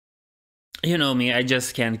You know me, I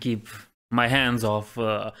just can't keep my hands off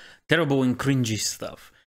terrible and cringy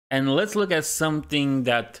stuff. And let's look at something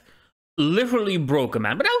that literally broke a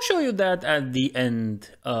man. But I'll show you that at the end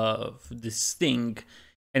of this thing.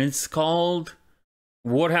 And it's called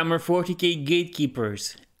Warhammer 40k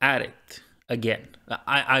Gatekeepers. At it again.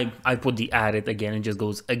 I put the at it again. It just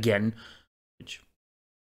goes again. Which,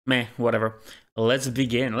 meh, whatever. Let's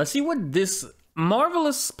begin. Let's see what this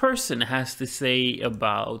marvelous person has to say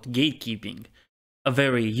about gatekeeping. A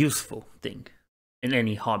very useful thing in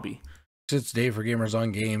any hobby. It's Dave for Gamers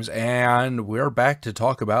on Games, and we're back to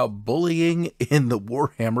talk about bullying in the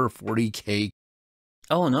Warhammer 40k.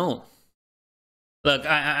 Oh no. Look,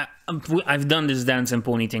 I've done this dance and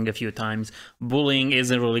pony thing a few times. Bullying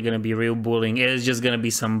isn't really going to be real bullying. It's just going to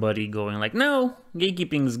be somebody going like, no,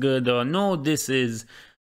 gatekeeping is good, or no, this is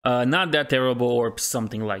not that terrible, or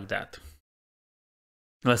something like that.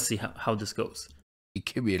 Let's see how this goes.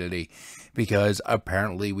 Community, because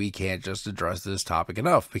apparently we can't just address this topic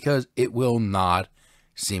enough, because it will not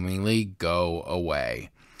seemingly go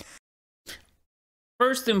away.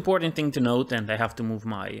 First important thing to note, and I have to move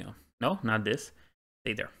my... no, not this.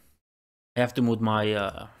 Stay there. I have to move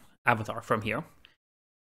my avatar from here.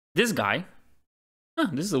 This guy...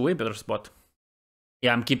 this is a way better spot.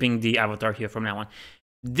 Yeah, I'm keeping the avatar here from now on.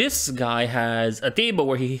 This guy has a table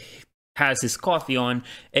where he has his coffee on,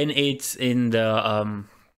 and it's in the...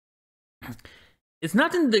 it's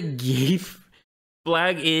not in the gay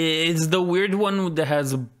flag. It's the weird one that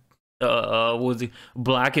has... was it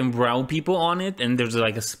black and brown people on it, and there's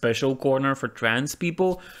like a special corner for trans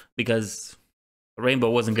people because rainbow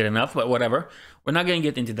wasn't good enough, but whatever. We're not gonna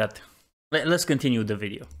get into that. Let's continue the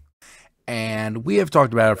video. And we have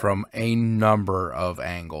talked about it from a number of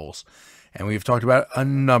angles, and we've talked about a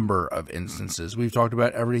number of instances. We've talked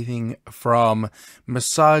about everything from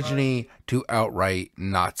misogyny to outright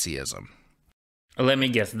Nazism. Let me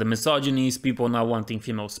guess, the misogyny is people not wanting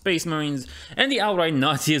female space marines, and the outright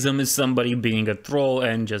Nazism is somebody being a troll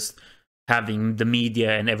and just having the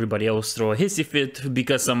media and everybody else throw a hissy fit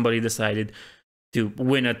because somebody decided to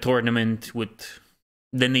win a tournament with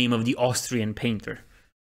the name of the Austrian painter.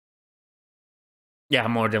 Yeah,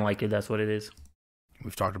 more than likely that's what it is.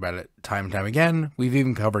 We've talked about it time and time again. We've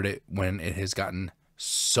even covered it when it has gotten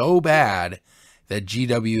so bad that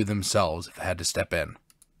GW themselves have had to step in.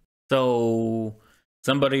 So,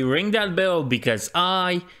 somebody ring that bell because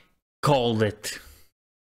I called it.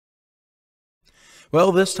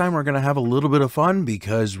 Well, this time we're going to have a little bit of fun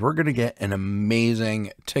because we're going to get an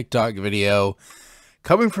amazing TikTok video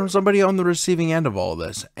coming from somebody on the receiving end of all of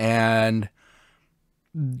this. And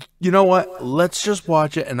you know what? Let's just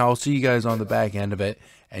watch it, and I'll see you guys on the back end of it,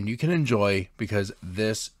 and you can enjoy because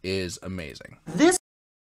this is amazing.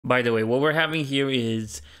 By the way, what we're having here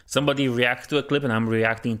is somebody reacts to a clip, and I'm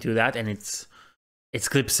reacting to that, and it's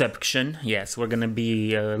clipception. Yes, we're gonna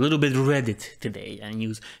be a little bit Reddit today and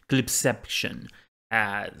use clipception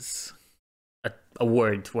as a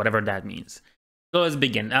word, whatever that means. So let's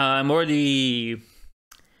begin. I'm already...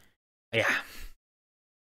 yeah.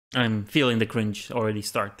 I'm feeling the cringe already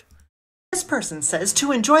start. This person says,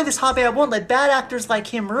 to enjoy this hobby, I won't let bad actors like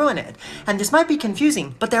him ruin it. And this might be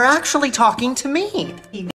confusing, but they're actually talking to me.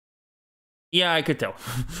 Yeah, I could tell.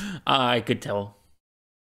 I could tell.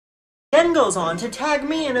 Then goes on to tag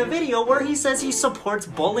me in a video where he says he supports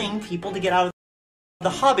bullying people to get out of the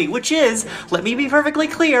hobby, which is, let me be perfectly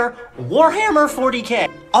clear, Warhammer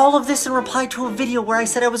 40k. All of this in reply to a video where I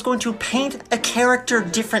said I was going to paint a character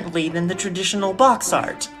differently than the traditional box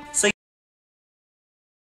art. So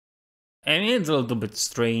I mean, it's a little bit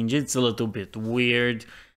strange, it's a little bit weird.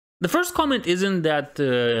 The first comment isn't that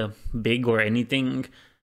big or anything,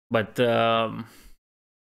 but the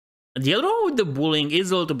other one with the bullying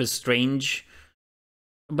is a little bit strange.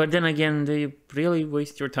 But then again, they really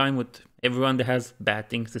waste your time with everyone that has bad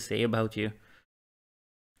things to say about you.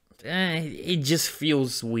 It just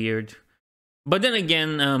feels weird. But then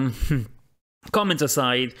again, comments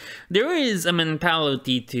aside, there is a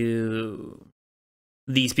mentality to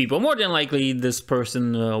these people. More than likely, this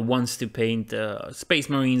person wants to paint Space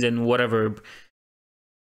Marines and whatever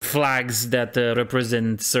flags that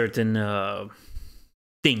represent certain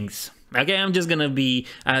things. Okay, I'm just gonna be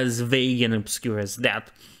as vague and obscure as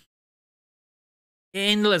that.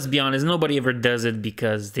 And let's be honest, nobody ever does it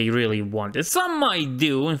because they really want it. Some might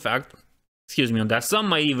do, in fact, excuse me on that, some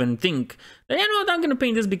might even think that, you know what, I'm gonna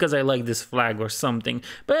paint this because I like this flag or something.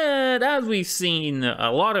 But as we've seen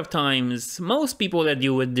a lot of times, most people that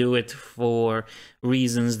do it for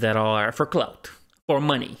reasons that are for clout, for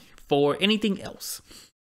money, for anything else.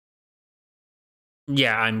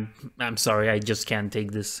 Yeah, I'm sorry, I just can't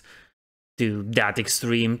take this to that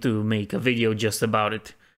extreme to make a video just about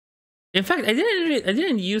it. In fact, I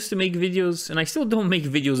didn't used to make videos, and I still don't make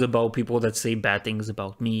videos about people that say bad things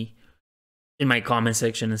about me in my comment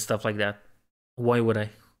section and stuff like that. Why would I?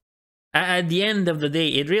 At the end of the day,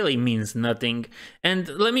 it really means nothing. And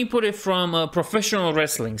let me put it from a professional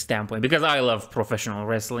wrestling standpoint, because I love professional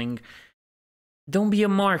wrestling. Don't be a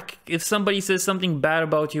mark. If somebody says something bad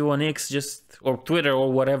about you on X, or Twitter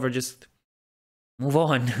or whatever, just move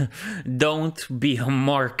on. Don't be a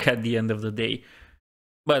mark at the end of the day.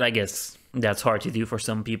 But I guess that's hard to do for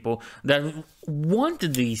some people that want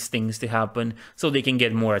these things to happen so they can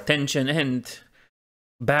get more attention and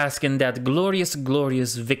bask in that glorious,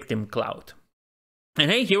 glorious victim cloud.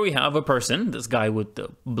 And hey, here we have a person, this guy with the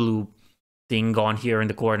blue thing on here in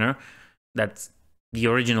the corner. That's the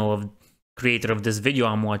original creator of this video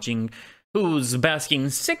I'm watching, who's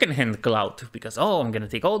basking secondhand clout because, oh, I'm gonna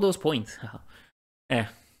take all those points.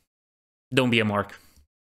 Don't be a mark.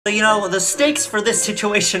 You know, the stakes for this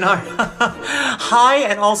situation are high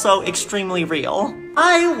and also extremely real.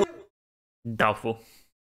 Doubtful.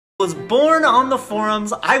 Was born on the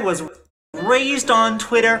forums, I was raised on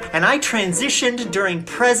Twitter, and I transitioned during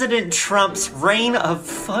President Trump's reign of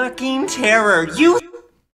fucking terror.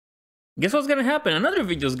 Guess what's gonna happen? Another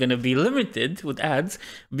video is gonna be limited with ads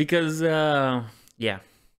because, yeah,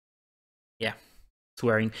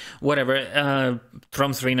 swearing, whatever.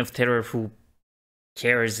 Trump's reign of terror, who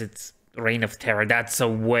cares? It's reign of terror. That's a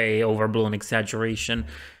way overblown exaggeration.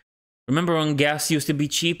 Remember when gas used to be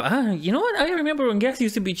cheap? You know what? I remember when gas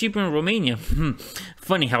used to be cheap in Romania.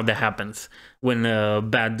 Funny how that happens when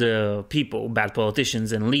bad people, bad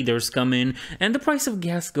politicians and leaders come in and the price of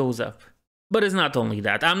gas goes up. But it's not only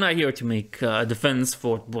that. I'm not here to make a defense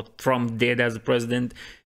for what Trump did as a president.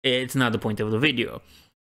 It's not the point of the video.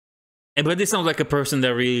 But this sounds like a person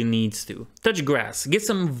that really needs to touch grass, get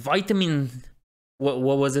some vitamin.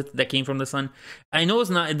 What was it that came from the sun? I know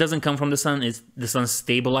it's not. It doesn't come from the sun. It's the sun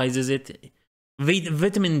stabilizes it.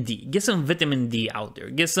 Vitamin D. Get some vitamin D out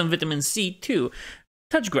there. Get some vitamin C too.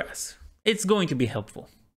 Touch grass. It's going to be helpful.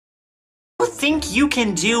 You think you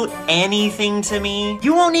can do anything to me?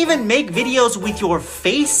 You won't even make videos with your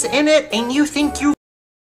face in it, and you think you've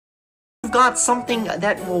got something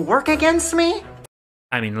that will work against me?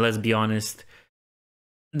 I mean, let's be honest.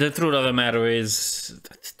 The truth of the matter is,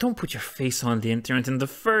 don't put your face on the internet in the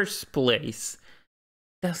first place.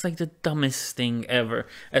 That's like the dumbest thing ever.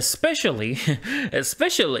 Especially,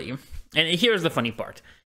 and here's the funny part.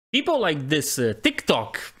 People like this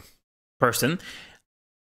TikTok person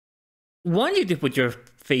want you to put your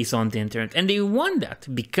face on the internet, and they want that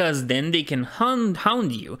because then they can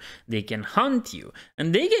hound you, they can hunt you,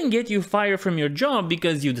 and they can get you fired from your job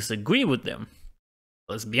because you disagree with them.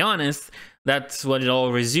 Let's be honest, that's what it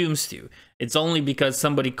all resumes to. It's only because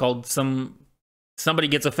somebody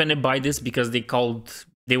gets offended by this because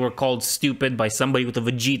they were called stupid by somebody with a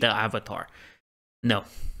Vegeta avatar. No.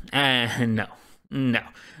 No.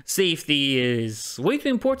 Safety is way too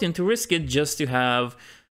important to risk it just to have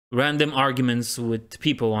random arguments with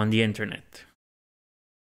people on the internet.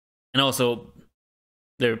 And also,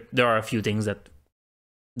 there are a few things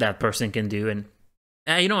that person can do, and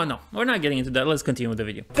you know what, no, we're not getting into that. Let's continue with the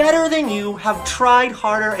video. Better than you, have tried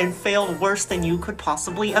harder and failed worse than you could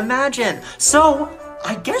possibly imagine. So,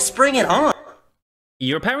 I guess bring it on.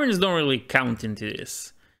 Your parents don't really count into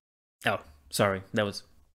this. Oh, sorry, that was...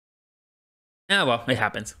 well, it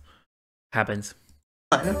happens.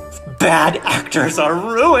 Bad actors are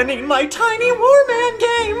ruining my tiny Warman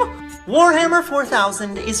game! Warhammer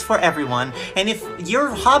 4000 is for everyone, and if your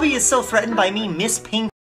hobby is so threatened by me misping,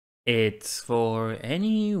 it's for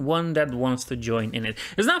anyone that wants to join in it.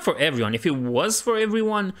 It's not for everyone. If it was for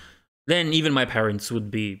everyone, then even my parents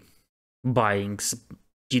would be buying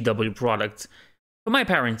GW products. But my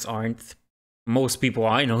parents aren't. Most people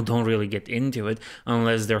I know don't really get into it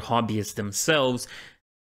unless they're hobbyists themselves.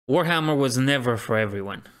 Warhammer was never for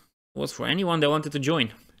everyone. It was for anyone that wanted to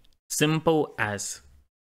join. Simple as.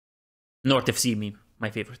 North FC meme,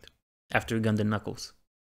 my favorite. After Gundam Knuckles.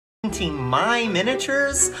 My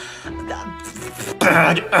miniatures?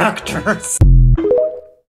 Bad actors.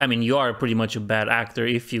 I mean, you are pretty much a bad actor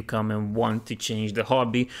if you come and want to change the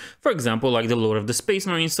hobby. For example, like the Lord of the Space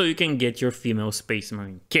Marines, so you can get your female Space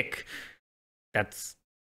Marine kick. That's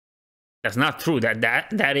not true.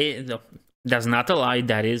 That's not a lie.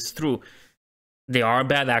 That is true. They are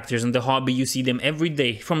bad actors in the hobby. You see them every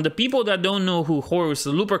day. From the people that don't know who Horus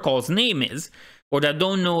Lupercal's name is, or that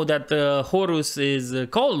don't know that Horus is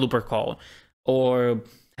called Lupercal, or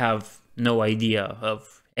have no idea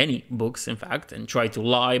of any books, in fact, and try to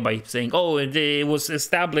lie by saying, oh, it was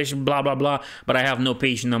established, blah, blah, blah, but I have no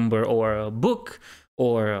page number or a book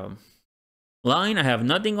or a line. I have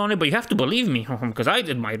nothing on it, but you have to believe me because I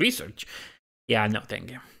did my research. Yeah, no,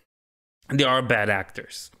 thank you. They are bad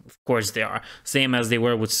actors. Of course they are. Same as they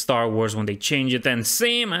were with Star Wars when they changed it, and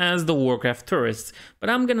same as the Warcraft tourists. But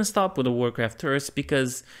I'm gonna stop with the Warcraft tourists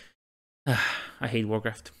because I hate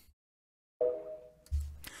Warcraft.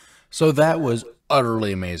 So that was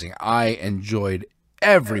utterly amazing. I enjoyed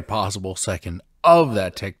every possible second of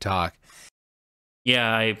that TikTok.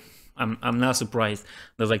 Yeah, I'm not surprised.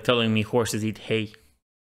 That's like telling me horses eat hay.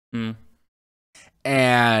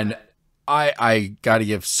 And I gotta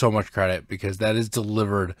give so much credit because that is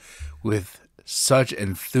delivered with such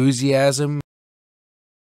enthusiasm.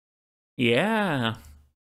 Yeah.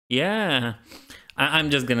 I'm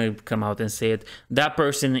just gonna come out and say it. That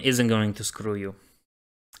person isn't going to screw you.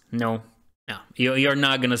 No. You're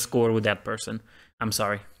not gonna score with that person. I'm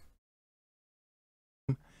sorry.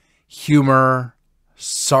 Humor,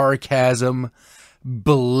 sarcasm,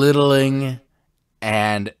 belittling,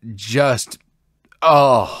 and just,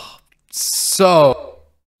 so...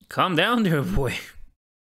 Calm down there, boy.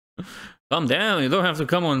 Calm down. You don't have to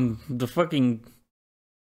come on the fucking...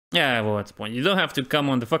 Yeah, well, what's the point? You don't have to come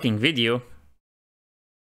on the fucking video.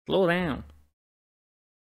 Slow down.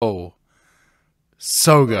 Oh,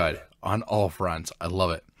 so good on all fronts. I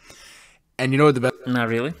love it. And you know what the best... Not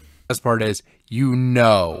really. Best part is, you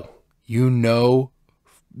know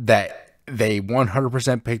that they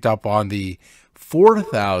 100% picked up on the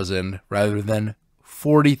 4,000 rather than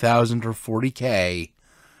 40,000 or 40k,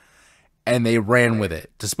 and they ran with it,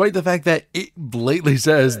 despite the fact that it blatantly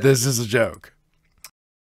says this is a joke.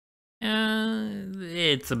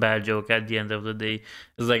 It's a bad joke at the end of the day.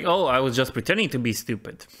 It's like, oh, I was just pretending to be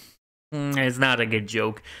stupid. It's not a good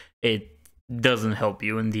joke. It doesn't help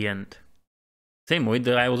you in the end. Same way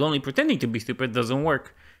that I was only pretending to be stupid doesn't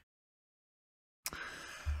work.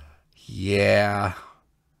 Yeah.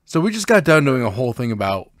 So we just got done doing a whole thing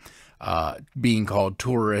about being called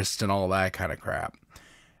tourists and all that kind of crap.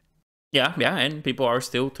 Yeah, and people are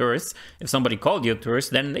still tourists. If somebody called you a tourist,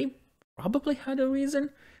 then they probably had a reason.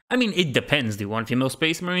 I mean, it depends. Do you want female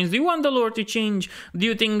space marines? Do you want the lore to change? Do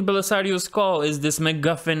you think Belisario's call is this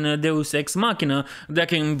MacGuffin Deus Ex Machina that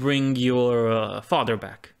can bring your father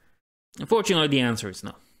back? Unfortunately, the answer is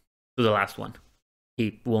no. To the last one.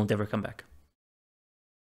 He won't ever come back.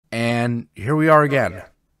 And here we are again.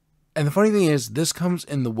 And the funny thing is, this comes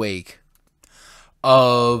in the wake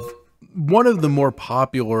of one of the more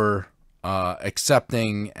popular,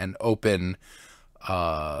 accepting and open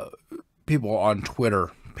people on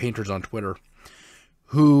Twitter, painters on Twitter,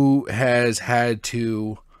 who has had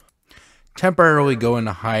to temporarily go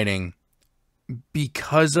into hiding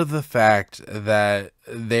because of the fact that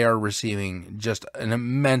they are receiving just an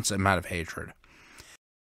immense amount of hatred.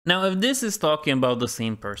 Now, if this is talking about the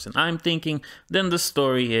same person, I'm thinking, then the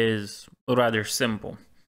story is rather simple.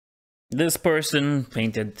 This person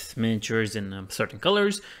painted miniatures in certain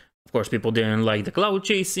colors. Of course, people didn't like the cloud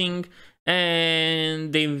chasing,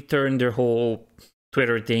 and they turned their whole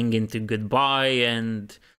Twitter thing into goodbye,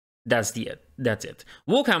 and that's it. That's it.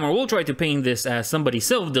 Warhammer will try to paint this as somebody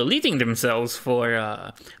self-deleting themselves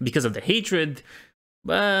for because of the hatred,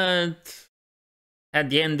 but at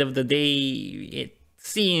the end of the day, it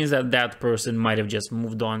seems that that person might have just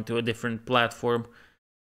moved on to a different platform.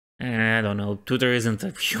 I don't know. Twitter isn't a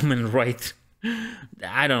human right.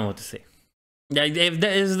 I don't know what to say. If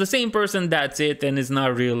that is the same person, that's it, and it's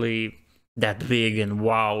not really that big and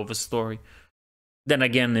wow of a story. Then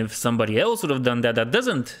again, if somebody else would have done that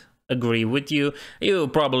doesn't agree with you, you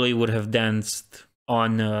probably would have danced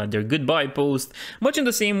on their goodbye post, much in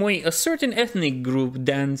the same way a certain ethnic group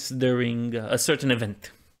danced during a certain event.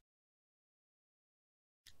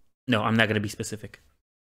 No, I'm not going to be specific.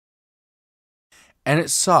 And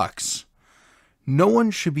it sucks. No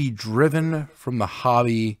one should be driven from the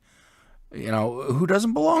hobby, you know, who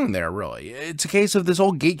doesn't belong there, really. It's a case of this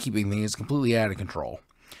whole gatekeeping thing is completely out of control.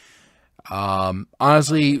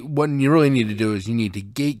 Honestly, what you really need to do is you need to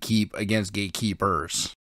gatekeep against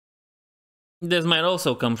gatekeepers. This might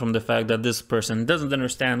also come from the fact that this person doesn't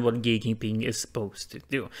understand what gatekeeping is supposed to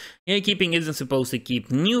do. Gatekeeping isn't supposed to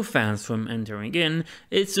keep new fans from entering in,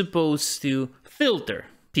 it's supposed to filter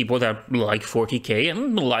people that like 40k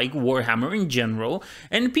and like Warhammer in general,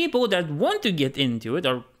 and people that want to get into it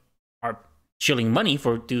are shilling money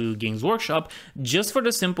to Games Workshop just for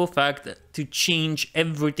the simple fact to change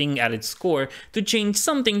everything at its core, to change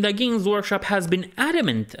something that Games Workshop has been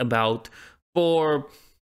adamant about for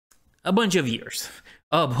a bunch of years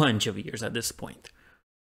at this point.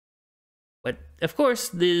 But of course,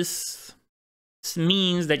 this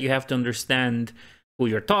means that you have to understand who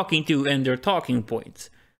you're talking to and their talking points,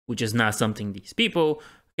 which is not something these people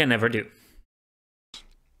can ever do.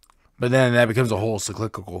 But then that becomes a whole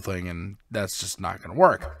cyclical thing, and that's just not going to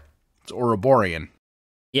work. It's Ouroborean.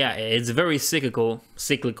 Yeah, it's very cyclical,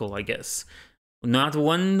 I guess. Not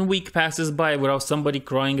 1 week passes by without somebody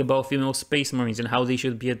crying about female space marines and how they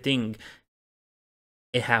should be a thing.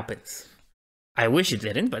 It happens. I wish it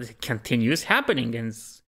didn't, but it continues happening, and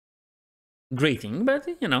it's grating, but,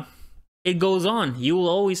 you know, it goes on. You will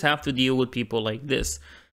always have to deal with people like this,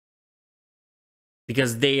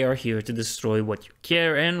 because they are here to destroy what you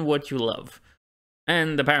care and what you love.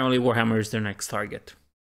 And apparently Warhammer is their next target,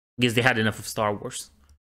 because they had enough of Star Wars.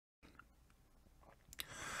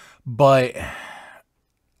 But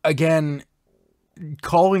again,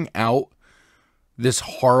 calling out this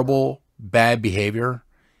horrible, bad behavior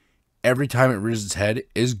every time it rears its head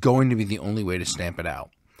is going to be the only way to stamp it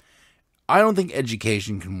out. I don't think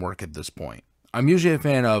education can work at this point. I'm usually a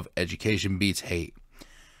fan of education beats hate,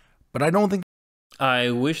 but I don't think...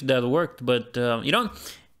 I wish that worked, but you know,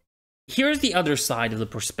 here's the other side of the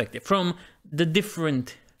perspective from the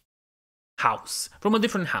different house, from a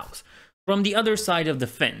different house, from the other side of the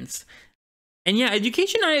fence. And yeah,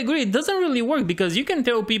 education, I agree, it doesn't really work, because you can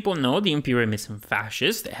tell people, no, the Imperium isn't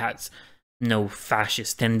fascist, it has no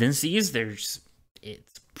fascist tendencies, it's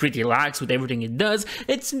pretty lax with everything it does.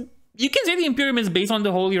 You can say the Imperium is based on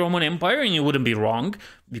the Holy Roman Empire, and you wouldn't be wrong.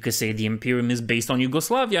 You could say the Imperium is based on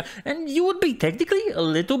Yugoslavia, and you would be technically a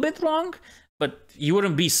little bit wrong, but you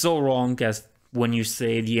wouldn't be so wrong as when you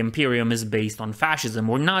say the Imperium is based on fascism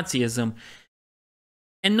or Nazism.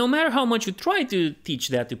 And no matter how much you try to teach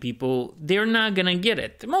that to people, they're not gonna get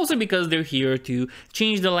it. Mostly because they're here to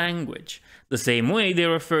change the language. The same way they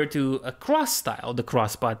refer to a cross style, the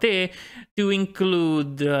cross pate, to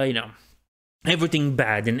include, you know, everything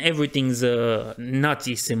bad and everything's a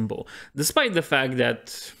Nazi symbol, despite the fact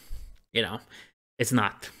that, you know, it's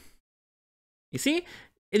not. You see,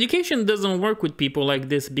 education doesn't work with people like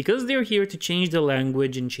this because they're here to change the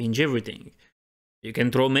language and change everything. You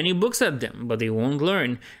can throw many books at them, but they won't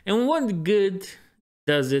learn. And what good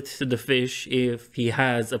does it to the fish if he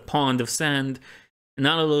has a pond of sand and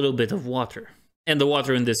not a little bit of water? And the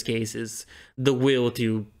water in this case is the will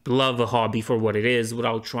to love a hobby for what it is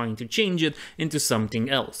without trying to change it into something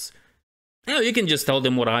else. Now, you can just tell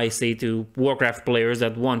them what I say to Warcraft players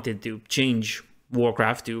that wanted to change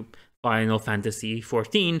Warcraft to Final Fantasy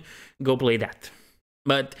 14, go play that.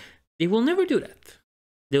 But they will never do that.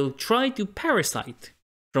 They'll try to parasite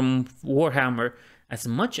from Warhammer as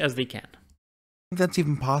much as they can. I don't think that's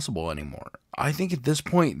even possible anymore. I think at this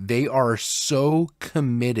point, they are so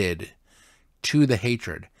committed to the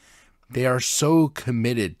hatred. They are so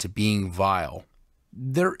committed to being vile.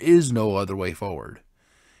 There is no other way forward.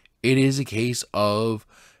 It is a case of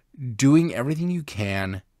doing everything you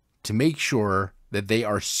can to make sure that they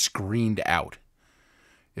are screened out.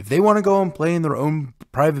 If they want to go and play in their own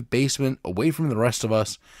private basement away from the rest of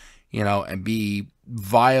us, you know, and be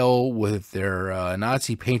vile with their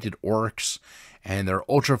Nazi painted orcs and their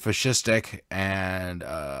ultra fascistic and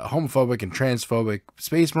homophobic and transphobic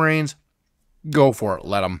space marines, go for it.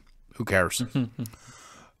 Let them. Who cares?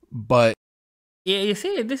 But yeah, you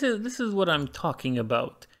see, this is what I'm talking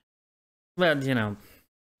about. Well, you know,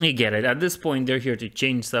 you get it. At this point, they're here to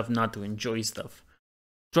change stuff, not to enjoy stuff.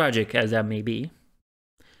 Tragic as that may be,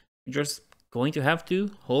 you're just going to have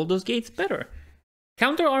to hold those gates better.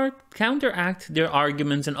 Counteract their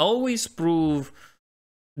arguments and always prove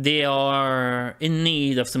they are in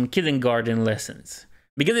need of some kindergarten lessons.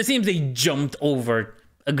 Because it seems they jumped over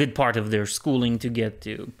a good part of their schooling to get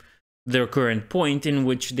to their current point in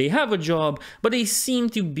which they have a job, but they seem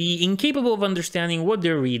to be incapable of understanding what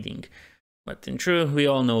they're reading. But in truth, we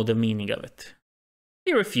all know the meaning of it.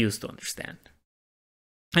 They refuse to understand.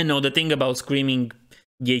 I know the thing about screaming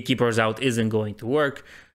gatekeepers out isn't going to work,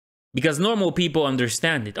 because normal people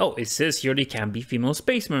understand it. Oh, it says here they can be female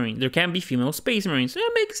space marines. There can be female space marines.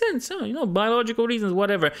 That makes sense. Oh, you know, biological reasons,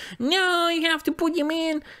 whatever. No, you have to put them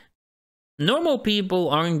in. Normal people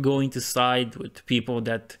aren't going to side with people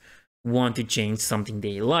that want to change something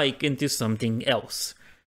they like into something else.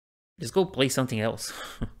 Just go play something else.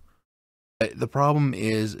 the problem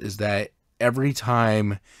is that every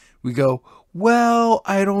time we go, well,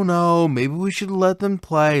 I don't know, maybe we should let them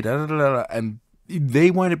play, and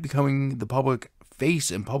they wind up becoming the public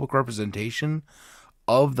face and public representation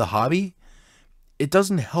of the hobby. It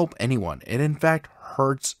doesn't help anyone. It, in fact,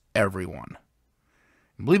 hurts everyone.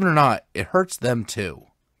 And believe it or not, it hurts them too.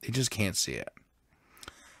 They just can't see it.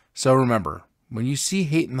 So remember, when you see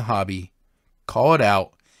hate in the hobby, call it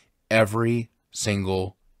out every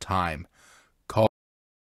single time.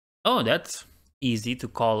 Oh, that's easy to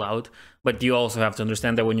call out, but you also have to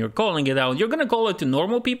understand that when you're calling it out, you're going to call it to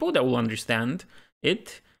normal people that will understand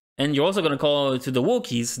it, and you're also going to call it to the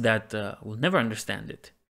wokies that will never understand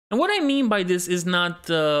it. And what I mean by this is not,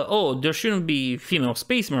 oh, there shouldn't be female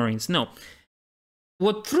space marines. No.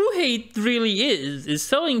 What true hate really is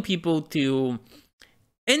telling people to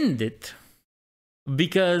end it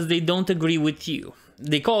because they don't agree with you.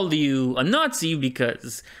 They call you a Nazi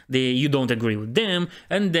because you don't agree with them,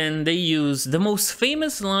 and then they use the most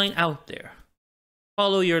famous line out there: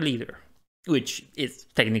 follow your leader, which is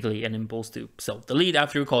technically an impulse to self-delete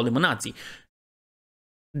after you call them a Nazi.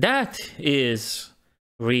 That is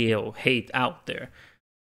real hate out there.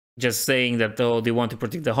 Just saying that, oh, they want to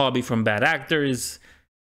protect the hobby from bad actors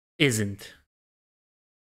isn't.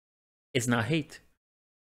 It's not hate.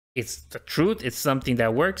 It's the truth, it's something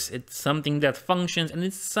that works, it's something that functions, and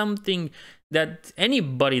it's something that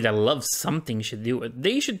anybody that loves something should do it.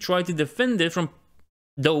 They should try to defend it from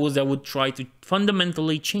those that would try to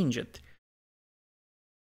fundamentally change it.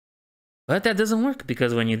 But that doesn't work,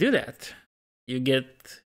 because when you do that, you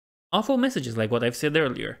get awful messages like what I've said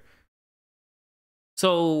earlier.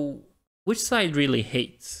 So, which side really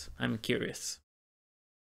hates? I'm curious.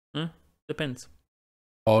 Depends.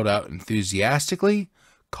 Call it out enthusiastically,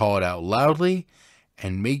 call it out loudly,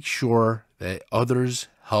 and make sure that others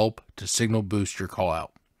help to signal boost your call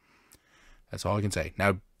out. That's all I can say.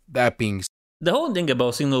 Now, that being said, the whole thing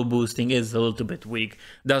about signal boosting is a little bit weak.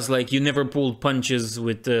 That's like you never pulled punches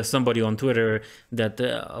with somebody on Twitter that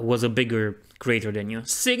was a bigger creator than you.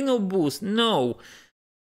 Signal boost, no.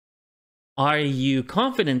 Are you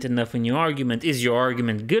confident enough in your argument? Is your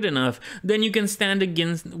argument good enough? Then you can stand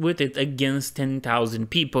with it against 10,000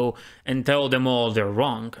 people and tell them all they're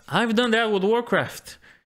wrong. I've done that with Warcraft.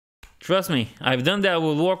 Trust me, I've done that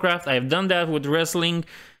with Warcraft. I've done that with wrestling.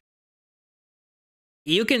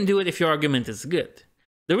 You can do it if your argument is good.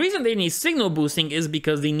 The reason they need signal boosting is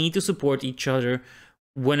because they need to support each other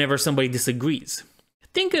whenever somebody disagrees.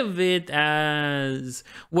 Think of it as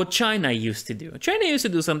what China used to do. China used to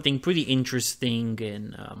do something pretty interesting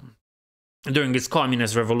during its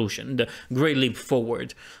communist revolution, the Great Leap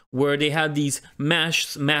Forward, where they had these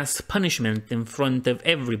mass punishment in front of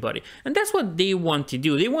everybody. And that's what they want to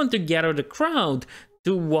do. They want to gather the crowd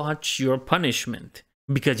to watch your punishment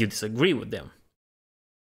because you disagree with them.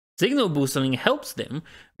 Signal boosting helps them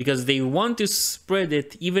because they want to spread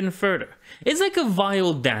it even further. It's like a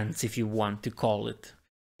vile dance, if you want to call it.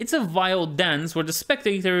 It's a vile dance where the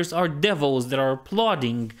spectators are devils that are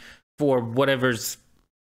applauding for whatever's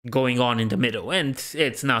going on in the middle. And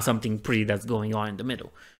it's not something pretty that's going on in the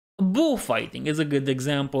middle. Bullfighting is a good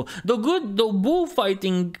example. Though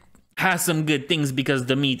bullfighting has some good things because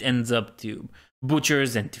the meat ends up to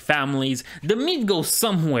butchers and to families. The meat goes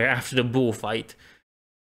somewhere after the bullfight.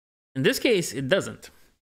 In this case, it doesn't.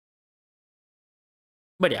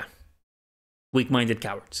 But yeah, weak-minded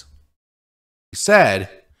cowards. Said,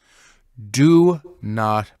 do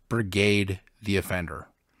not brigade the offender.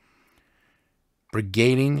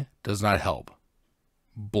 Brigading does not help.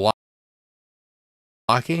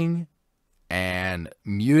 Blocking and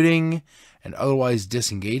muting and otherwise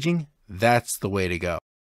disengaging, that's the way to go.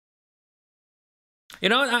 You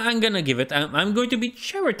know what? I'm gonna give it. I'm going to be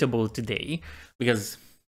charitable today because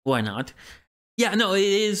why not? Yeah, no, it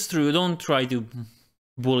is true. Don't try to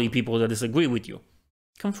bully people that disagree with you.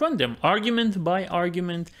 Confront them, argument by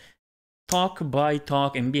argument, talk by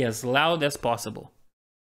talk, and be as loud as possible.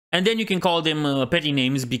 And then you can call them petty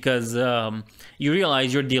names because you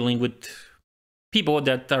realize you're dealing with people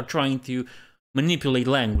that are trying to manipulate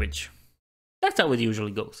language. That's how it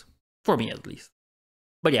usually goes, for me at least.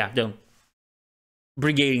 But yeah, don't.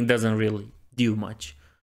 Brigading doesn't really do much.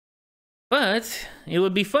 But it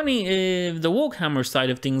would be funny if the Warhammer side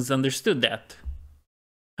of things understood that.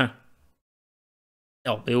 Huh.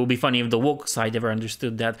 Oh, it would be funny if the woke side ever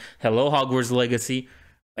understood that. Hello, Hogwarts Legacy.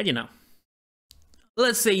 But you know.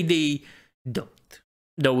 Let's say they don't.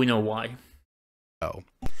 Though we know why. Oh.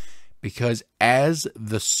 Because as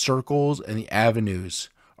the circles and the avenues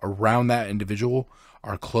around that individual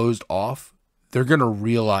are closed off, they're going to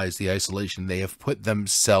realize the isolation they have put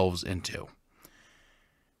themselves into.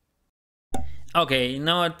 Okay, you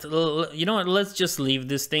know what? Let's just leave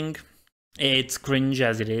this thing. It's cringe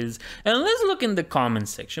as it is. And let's look in the comment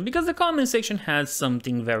section, because the comment section has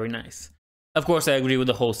something very nice. Of course, I agree with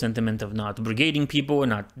the whole sentiment of not brigading people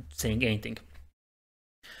and not saying anything.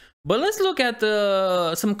 But let's look at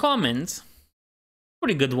some comments.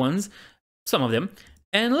 Pretty good ones, some of them.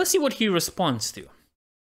 And let's see what he responds to.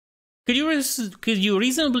 Could you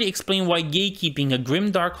reasonably explain why gatekeeping, a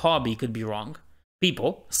grimdark hobby, could be wrong?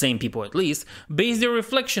 People, same people at least, base their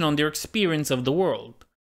reflection on their experience of the world.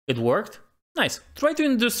 It worked? Nice. Try to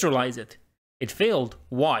industrialize it. It failed.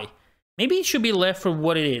 Why? Maybe it should be left for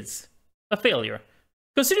what it is. A failure.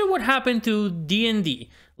 Consider what happened to D&D,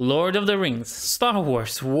 Lord of the Rings, Star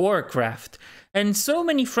Wars, Warcraft, and so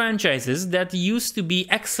many franchises that used to be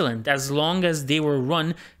excellent as long as they were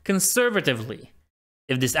run conservatively.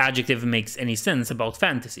 If this adjective makes any sense about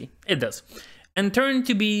fantasy, it does. And turned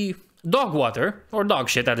to be dog water, or dog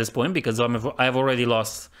shit at this point, because I've already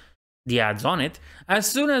lost the ads on it, as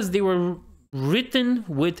soon as they were written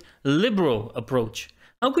with liberal approach.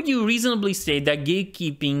 How could you reasonably say that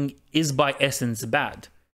gatekeeping is by essence bad?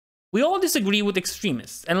 We all disagree with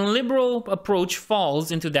extremists, and a liberal approach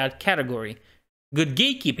falls into that category. Good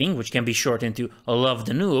gatekeeping, which can be shortened to love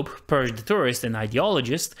the noob, purge the tourist, and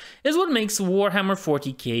ideologist, is what makes Warhammer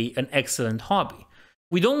 40k an excellent hobby.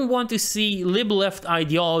 We don't want to see lib-left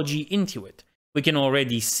ideology into it. We can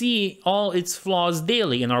already see all its flaws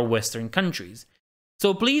daily in our Western countries.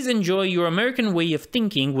 So please enjoy your American way of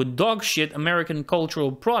thinking with dogshit American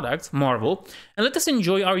cultural products, Marvel, and let us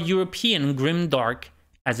enjoy our European grimdark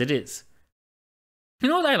as it is. You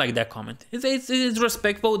know what? I like that comment. It's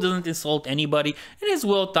respectful, doesn't insult anybody, and is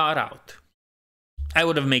well thought out. I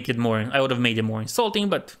would have made it more insulting,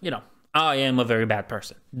 but you know, I am a very bad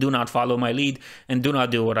person. Do not follow my lead and do not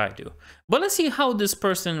do what I do. But let's see how this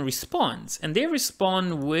person responds. And they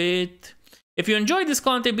respond with, if you enjoyed this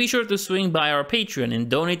content, be sure to swing by our Patreon and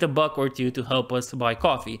donate $1 or $2 to help us buy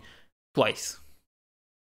coffee. Twice.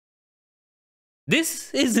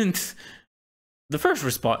 This isn't the first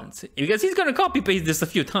response, because he's gonna copy paste this a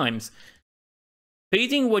few times.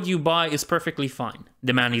 Painting what you buy is perfectly fine.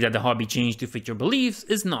 Demanding that the hobby change to fit your beliefs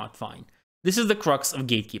is not fine. This is the crux of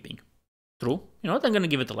gatekeeping. True. You know what? I'm gonna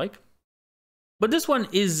give it a like. But this one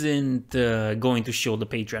isn't going to show the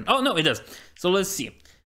Patreon. Oh no, it does. So let's see.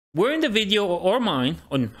 Were in the video or mine,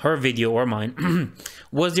 on her video or mine,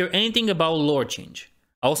 was there anything about lore change?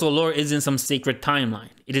 Also, lore isn't some sacred timeline.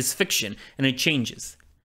 It is fiction and it changes.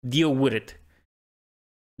 Deal with it.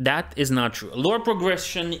 That is not true. Lore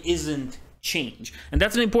progression isn't change. And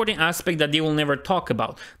that's an important aspect that they will never talk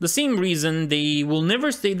about. The same reason they will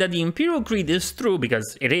never say that the Imperial Creed is true,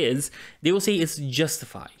 because it is. They will say it's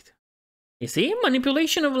justified. You see?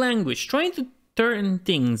 Manipulation of language. Trying to turn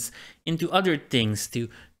things into other things to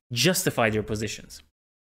justify their positions.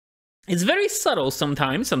 It's very subtle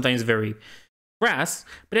sometimes very crass,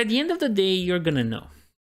 but at the end of the day, you're gonna know.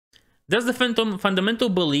 That's the fundamental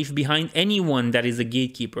belief behind anyone that is a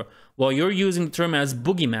gatekeeper, while you're using the term as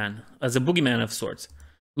boogeyman, as a boogeyman of sorts.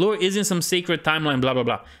 Lore isn't some sacred timeline, blah blah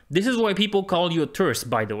blah. This is why people call you a tourist,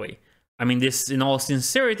 by the way. I mean this in all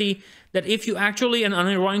sincerity, that if you actually and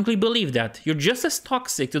unironically believe that, you're just as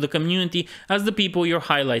toxic to the community as the people you're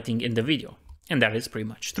highlighting in the video. And that is pretty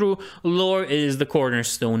much true. Lore is the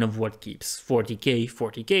cornerstone of what keeps 40k,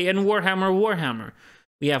 40k, and Warhammer, Warhammer.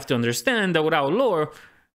 We have to understand that without lore,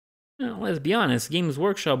 well, let's be honest, Games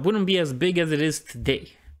Workshop wouldn't be as big as it is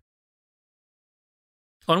today.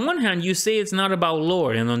 On one hand, you say it's not about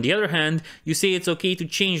lore, and on the other hand, you say it's okay to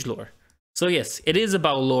change lore. So yes, it is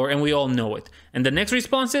about lore, and we all know it. And the next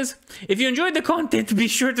response is, if you enjoyed the content, be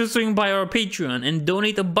sure to swing by our Patreon and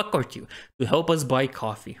donate $1 or $2 to help us buy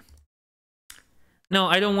coffee. No,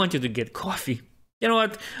 I don't want you to get coffee. You know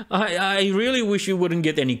what? I really wish you wouldn't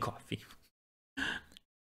get any coffee.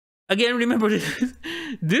 Again, remember this.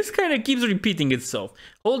 This kind of keeps repeating itself.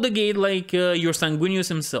 Hold the gate like you're Sanguinius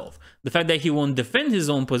himself. The fact that he won't defend his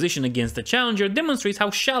own position against the challenger demonstrates how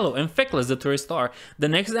shallow and feckless the tourists are. The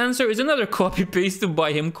next answer is another copy-paste to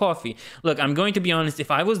buy him coffee. Look, I'm going to be honest. If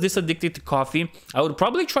I was this addicted to coffee, I would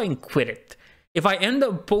probably try and quit it. If I end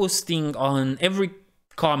up posting on every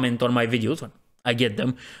comment on my videos, when I get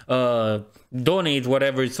them, donate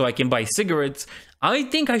whatever so I can buy cigarettes, I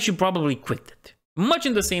think I should probably quit it. Much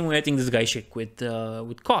in the same way I think this guy should quit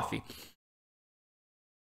with coffee.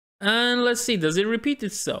 And let's see, does it repeat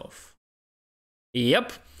itself?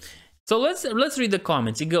 Yep. So let's read the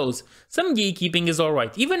comments. It goes, some gatekeeping is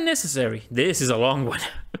alright, even necessary. This is a long one.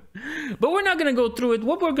 But we're not going to go through it.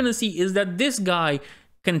 What we're going to see is that this guy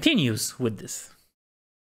continues with this.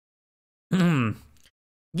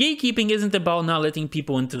 Gatekeeping isn't about not letting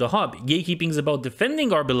people into the hobby. Gatekeeping is about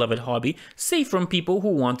defending our beloved hobby, safe from people who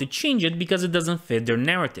want to change it because it doesn't fit their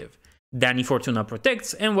narrative. Danny Fortuna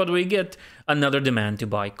protects, and what do we get? Another demand to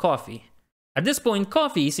buy coffee. At this point,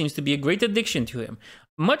 coffee seems to be a great addiction to him,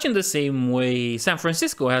 much in the same way San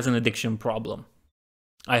Francisco has an addiction problem.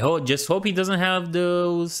 I just hope he doesn't have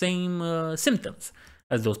those same symptoms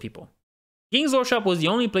as those people. Games Workshop was the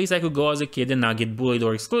only place I could go as a kid and not get bullied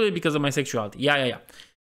or excluded because of my sexuality. Yeah.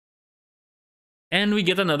 And we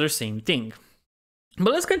get another same thing.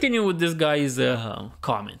 But let's continue with this guy's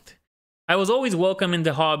comment. I was always welcome in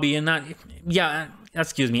the hobby and not... Yeah,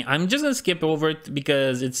 excuse me. I'm just going to skip over it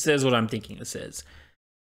because it says what I'm thinking it says.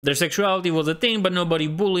 Their sexuality was a thing, but nobody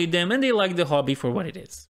bullied them, and they liked the hobby for what it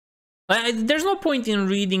is. There's no point in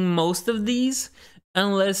reading most of these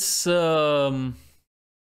unless you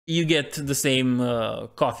get the same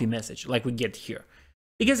coffee message like we get here.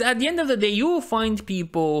 Because at the end of the day, you will find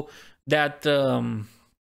people that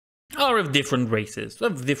are of different races,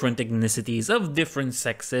 of different ethnicities, of different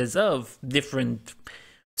sexes, of different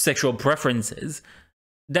sexual preferences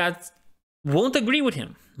that won't agree with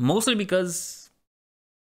him. Mostly because,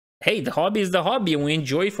 hey, the hobby is the hobby and we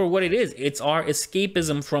enjoy it for what it is. It's our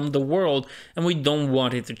escapism from the world and we don't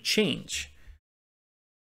want it to change.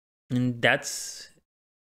 And that's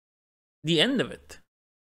the end of it.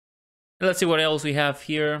 Let's see what else we have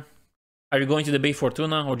here. Are you going to debate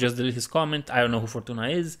Fortuna or just delete his comment? I don't know who Fortuna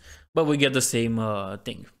is, but we get the same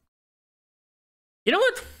thing. You know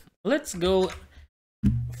what? Let's go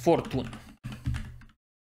Fortuna.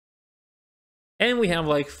 And we have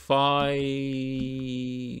like 5...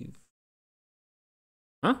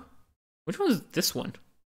 Huh? Which one is this one?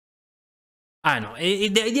 I don't know.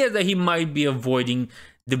 The idea is that he might be avoiding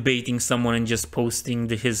debating someone and just posting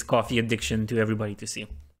his coffee addiction to everybody to see.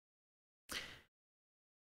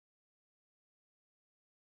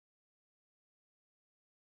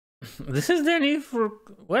 This is Danny for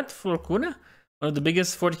what? For Kuna? One of the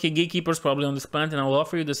biggest 40k gatekeepers probably on this planet, and I will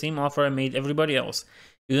offer you the same offer I made everybody else.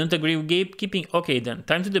 You don't agree with gatekeeping? Okay then,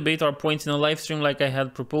 time to debate our points in a live stream like I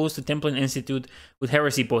had proposed to Templin Institute with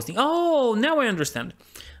heresy posting. Oh, now I understand.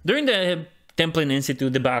 During the Templin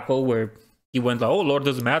Institute debacle where he went like, oh, Lord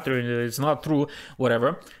doesn't matter, it's not true,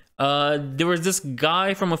 whatever. There was this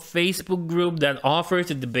guy from a Facebook group that offered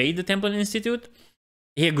to debate the Templin Institute.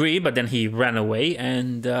 He agreed, but then he ran away,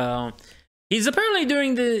 and he's apparently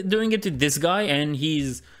doing it to this guy, and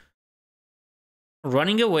he's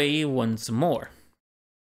running away once more.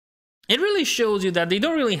 It really shows you that they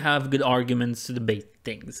don't really have good arguments to debate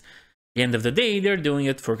things. At the end of the day, they're doing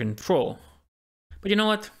it for control. But you know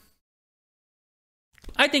what?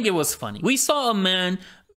 I think it was funny. We saw a man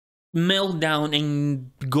melt down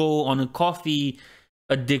and go on a coffee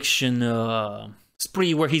addiction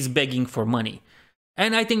spree where he's begging for money.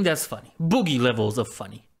 And I think that's funny. Boogie levels of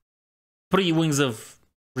funny. Pre-Wings of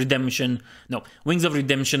Redemption. No, Wings of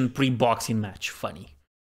Redemption pre-boxing match funny.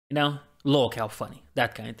 You know? Lol-cow funny.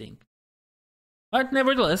 That kind of thing. But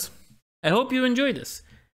nevertheless, I hope you enjoyed this.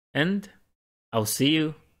 And I'll see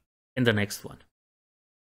you in the next one.